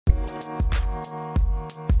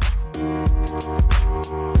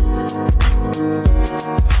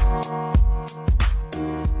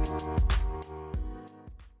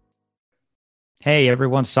Hey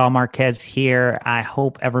everyone, Saul Marquez here. I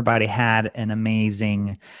hope everybody had an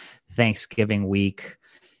amazing Thanksgiving week.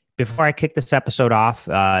 Before I kick this episode off,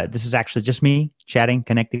 this is actually just me chatting,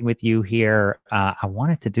 connecting with you here. I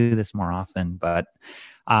wanted to do this more often, but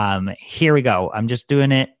here we go. I'm just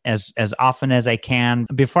doing it as often as I can.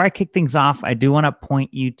 Before I kick things off, I do want to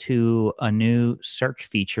point you to a new search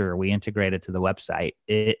feature we integrated to the website.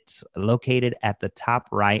 It's located at the top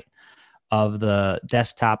right of the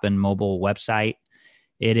desktop and mobile website.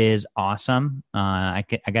 It is awesome. I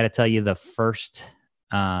got to tell you, the first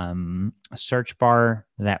search bar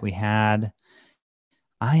that we had,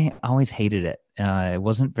 I always hated it. It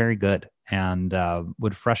wasn't very good and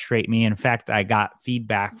would frustrate me. In fact, I got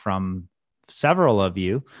feedback from several of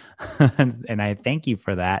you, and I thank you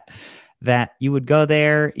for that you would go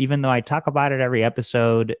there, even though I talk about it every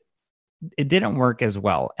episode, it didn't work as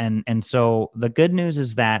well. And so the good news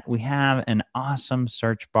is that we have an awesome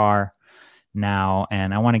search bar now,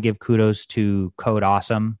 and I want to give kudos to Code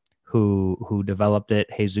Awesome who developed it,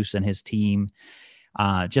 Jesus and his team.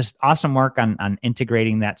 Just awesome work on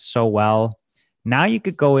integrating that so well. Now you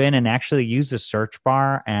could go in and actually use the search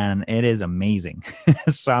bar, and it is amazing.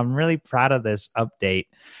 So I'm really proud of this update.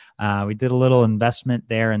 We did a little investment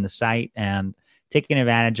there in the site and taking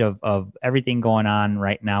advantage of everything going on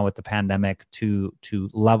right now with the pandemic to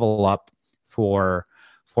level up for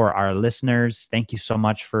our listeners. Thank you so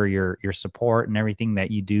much for your support and everything that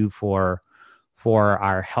you do for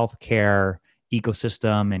our healthcare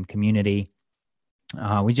ecosystem and community.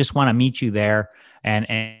 We just want to meet you there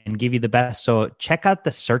and give you the best. So check out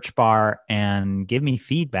the search bar and give me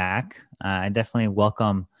feedback. I definitely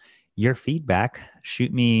welcome your feedback.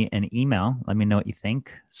 Shoot me an email. Let me know what you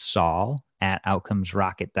think.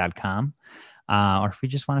 Saul@outcomesrocket.com. Or if you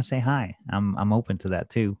just want to say hi, I'm open to that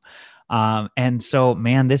too. And so,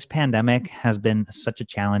 man, this pandemic has been such a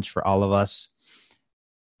challenge for all of us.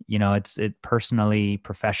 You know, it personally,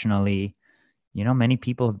 professionally, many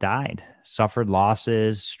people have died, suffered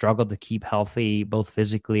losses, struggled to keep healthy, both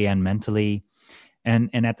physically and mentally. And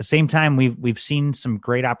at the same time, we've seen some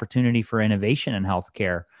great opportunity for innovation in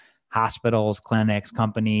healthcare, hospitals, clinics,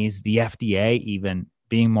 companies, the FDA even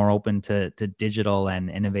being more open to digital and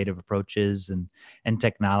innovative approaches and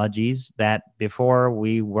technologies that before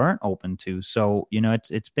we weren't open to. So,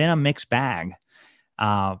 it's been a mixed bag.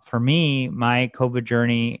 For me, my COVID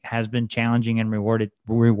journey has been challenging and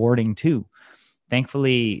rewarding too.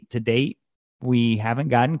 Thankfully, to date, we haven't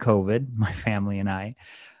gotten COVID, my family and I,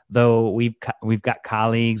 though we've got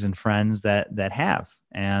colleagues and friends that have.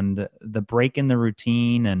 And the break in the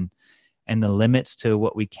routine and the limits to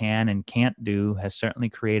what we can and can't do has certainly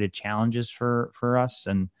created challenges for us.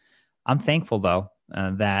 And I'm thankful, though,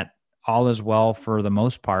 that all is well for the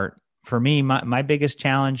most part. For me, my biggest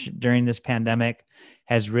challenge during this pandemic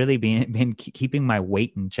has really been keeping my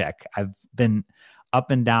weight in check. I've been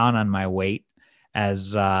up and down on my weight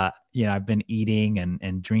as I've been eating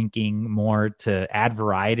and drinking more to add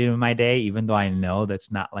variety to my day, even though I know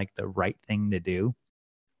that's not like the right thing to do.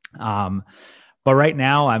 But right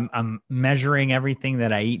now I'm measuring everything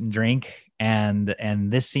that I eat and drink, and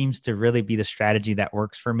this seems to really be the strategy that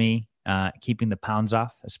works for me, keeping the pounds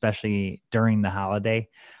off, especially during the holiday.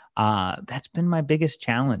 That's been my biggest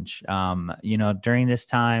challenge. During this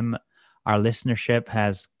time, our listenership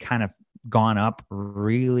has kind of gone up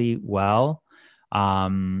really well.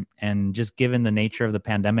 And just given the nature of the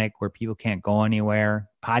pandemic where people can't go anywhere,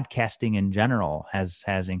 podcasting in general has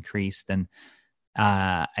increased. And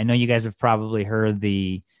I know you guys have probably heard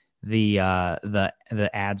the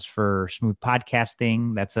ads for Smooth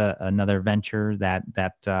Podcasting. That's another venture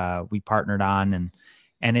that we partnered on,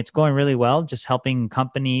 and it's going really well. Just helping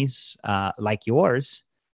companies like yours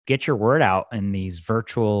get your word out in these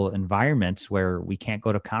virtual environments where we can't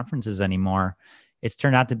go to conferences anymore. It's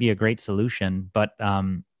turned out to be a great solution. But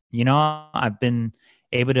I've been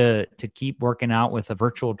able to keep working out with a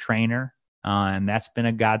virtual trainer. And that's been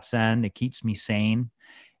a godsend. It keeps me sane.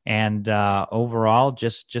 And overall,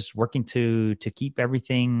 just working to keep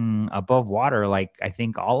everything above water, like I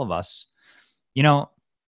think all of us.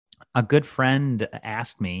 A good friend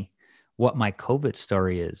asked me what my COVID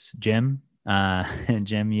story is. Jim,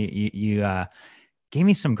 Jim, you gave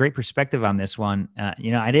me some great perspective on this one.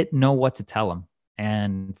 I didn't know what to tell him.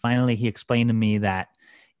 And finally, he explained to me that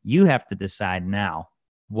you have to decide now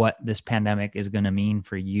what this pandemic is going to mean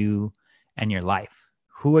for you and your life.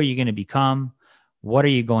 Who are you going to become? What are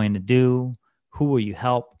you going to do? Who will you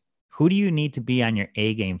help? Who do you need to be on your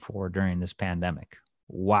A game for during this pandemic?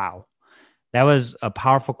 Wow. That was a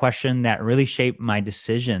powerful question that really shaped my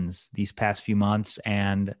decisions these past few months.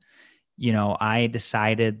 And, I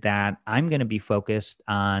decided that I'm going to be focused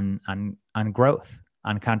on growth,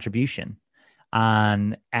 on contribution,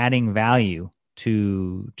 on adding value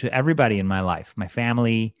to everybody in my life, my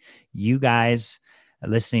family, you guys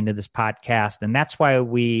listening to this podcast. And that's why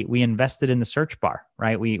we invested in the search bar,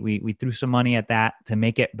 right? We threw some money at that to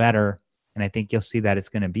make it better. And I think you'll see that it's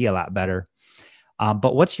going to be a lot better.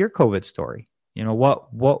 But what's your COVID story?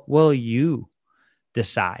 What will you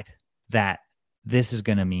decide that this is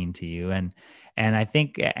going to mean to you? And I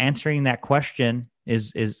think answering that question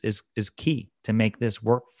is key to make this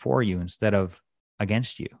work for you instead of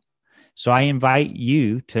against you. So I invite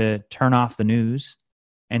you to turn off the news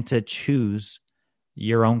and to choose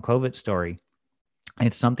your own COVID story.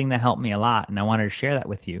 It's something that helped me a lot, and I wanted to share that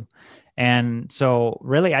with you. And so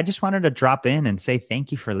really, I just wanted to drop in and say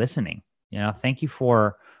thank you for listening. Thank you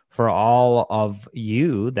for all of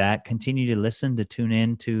you that continue to listen, to tune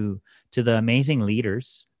in to the amazing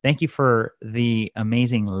leaders. Thank you for the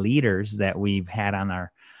amazing leaders that we've had on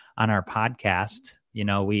our podcast.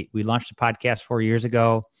 We launched a podcast 4 years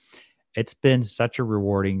ago. It's been such a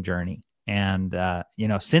rewarding journey. And,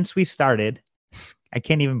 since we started, I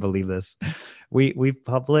can't even believe this. We've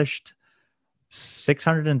published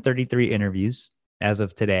 633 interviews as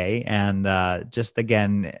of today. And just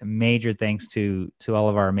again, major thanks to all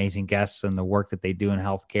of our amazing guests and the work that they do in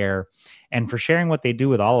healthcare, and for sharing what they do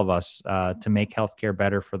with all of us to make healthcare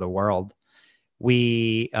better for the world.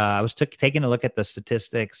 I was taking a look at the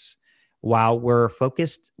statistics. While we're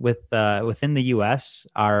focused within the U.S.,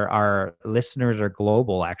 our listeners are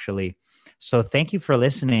global, actually. So thank you for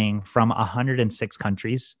listening from 106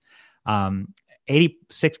 countries.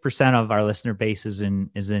 86% of our listener base is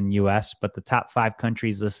in U.S., but the top 5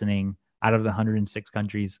 countries listening out of the 106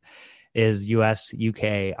 countries is U.S.,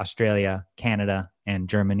 U.K., Australia, Canada, and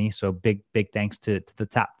Germany. So big thanks to the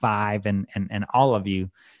top 5 and all of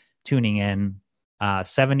you tuning in.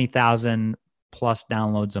 70,000 plus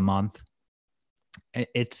downloads a month.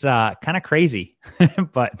 It's kind of crazy,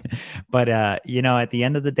 but at the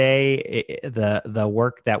end of the day, the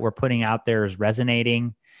work that we're putting out there is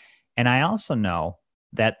resonating. And I also know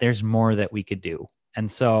that there's more that we could do. And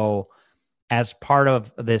so as part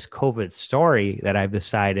of this COVID story that I've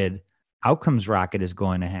decided Outcomes Rocket is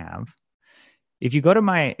going to have, if you go to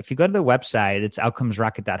the website, it's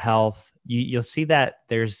outcomesrocket.health, you'll see that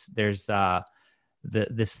there's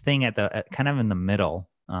this thing at the kind of in the middle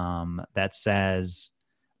that says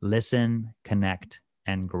listen, connect,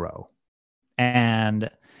 and grow. And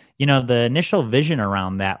the initial vision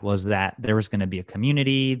around that was that there was going to be a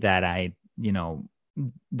community that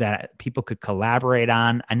that people could collaborate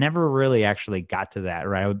on. I never really actually got to that,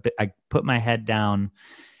 right? I put my head down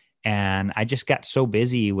and I just got so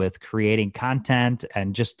busy with creating content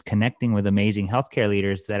and just connecting with amazing healthcare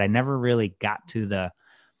leaders that I never really got to the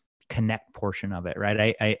connect portion of it,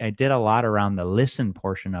 right? I did a lot around the listen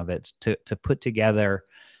portion of it to put together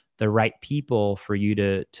the right people for you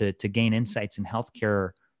to gain insights in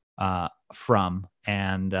healthcare from,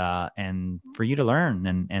 and for you to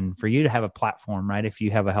learn and for you to have a platform, right? If you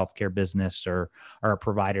have a healthcare business or a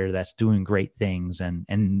provider that's doing great things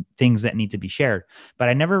and things that need to be shared. But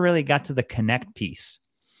I never really got to the connect piece.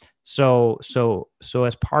 So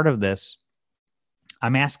as part of this,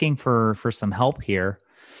 I'm asking for some help here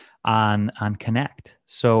on connect.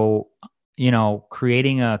 So,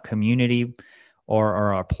 creating a community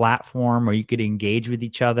or a platform where you could engage with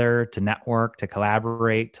each other, to network, to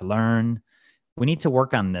collaborate, to learn. We need to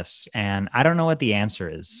work on this. And I don't know what the answer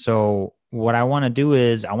is. So what I want to do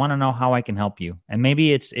is I want to know how I can help you. And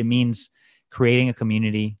maybe it means creating a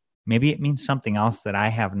community. Maybe it means something else that I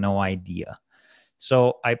have no idea.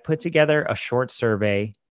 So I put together a short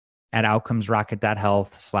survey at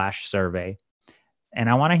outcomesrocket.health/survey. And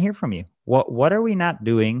I want to hear from you. What are we not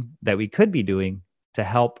doing that we could be doing to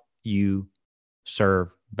help you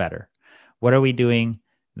serve better? What are we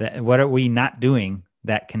not doing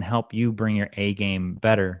that can help you bring your A game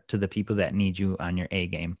better to the people that need you on your A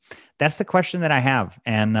game? That's the question that I have.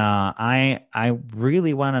 And I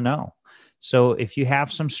really want to know. So if you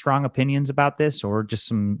have some strong opinions about this, or just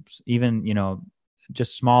some, even,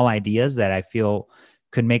 just small ideas that I feel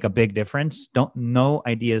could make a big difference, no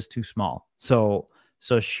idea is too small. So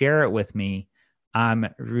share it with me. I'm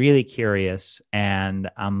really curious, and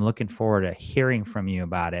I'm looking forward to hearing from you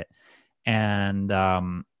about it. And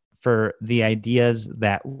for the ideas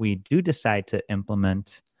that we do decide to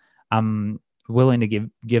implement, I'm willing to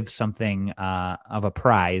give something of a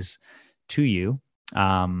prize to you.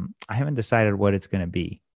 I haven't decided what it's going to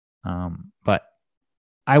be, but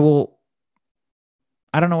I will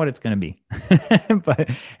I don't know what it's going to be, but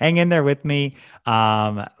hang in there with me.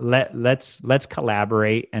 Let's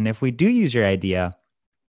collaborate. And if we do use your idea,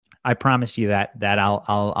 I promise you that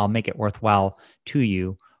I'll make it worthwhile to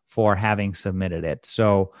you for having submitted it.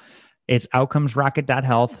 So it's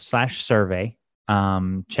outcomesrocket.health/survey.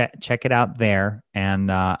 Check it out there.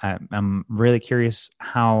 And I'm really curious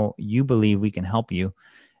how you believe we can help you.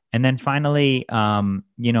 And then finally, around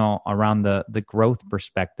the growth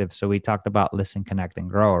perspective. So we talked about listen, connect, and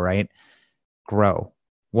grow, right? Grow.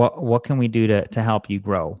 What can we do to help you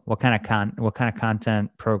grow? What kind of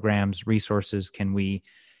content, programs, resources can we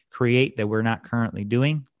create that we're not currently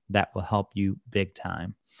doing that will help you big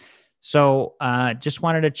time? So just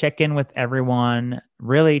wanted to check in with everyone,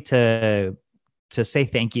 really to say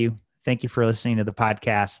thank you. Thank you for listening to the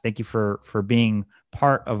podcast. Thank you for being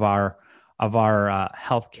part of our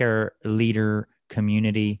healthcare leader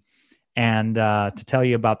community, and to tell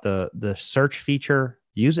you about the search feature.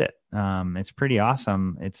 Use it. It's pretty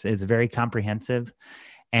awesome. It's very comprehensive.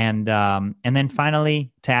 And then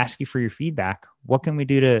finally, to ask you for your feedback. What can we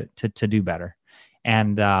do to do better?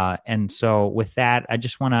 And so with that, I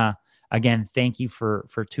just want to again thank you for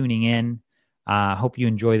tuning in. Hope you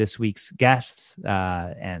enjoy this week's guests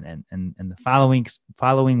and the following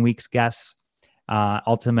week's guests.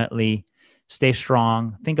 Ultimately, stay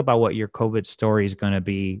strong. Think about what your COVID story is going to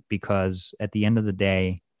be, because at the end of the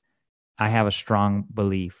day, I have a strong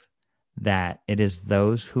belief that it is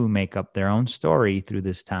those who make up their own story through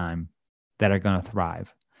this time that are going to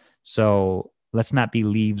thrive. So let's not be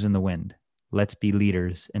leaves in the wind. Let's be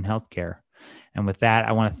leaders in healthcare. And with that,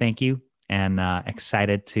 I want to thank you and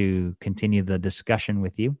excited to continue the discussion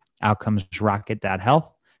with you.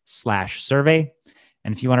 outcomesrocket.health/survey.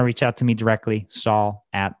 And if you want to reach out to me directly,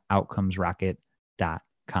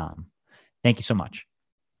 Saul@outcomesrocket.com. Thank you so much.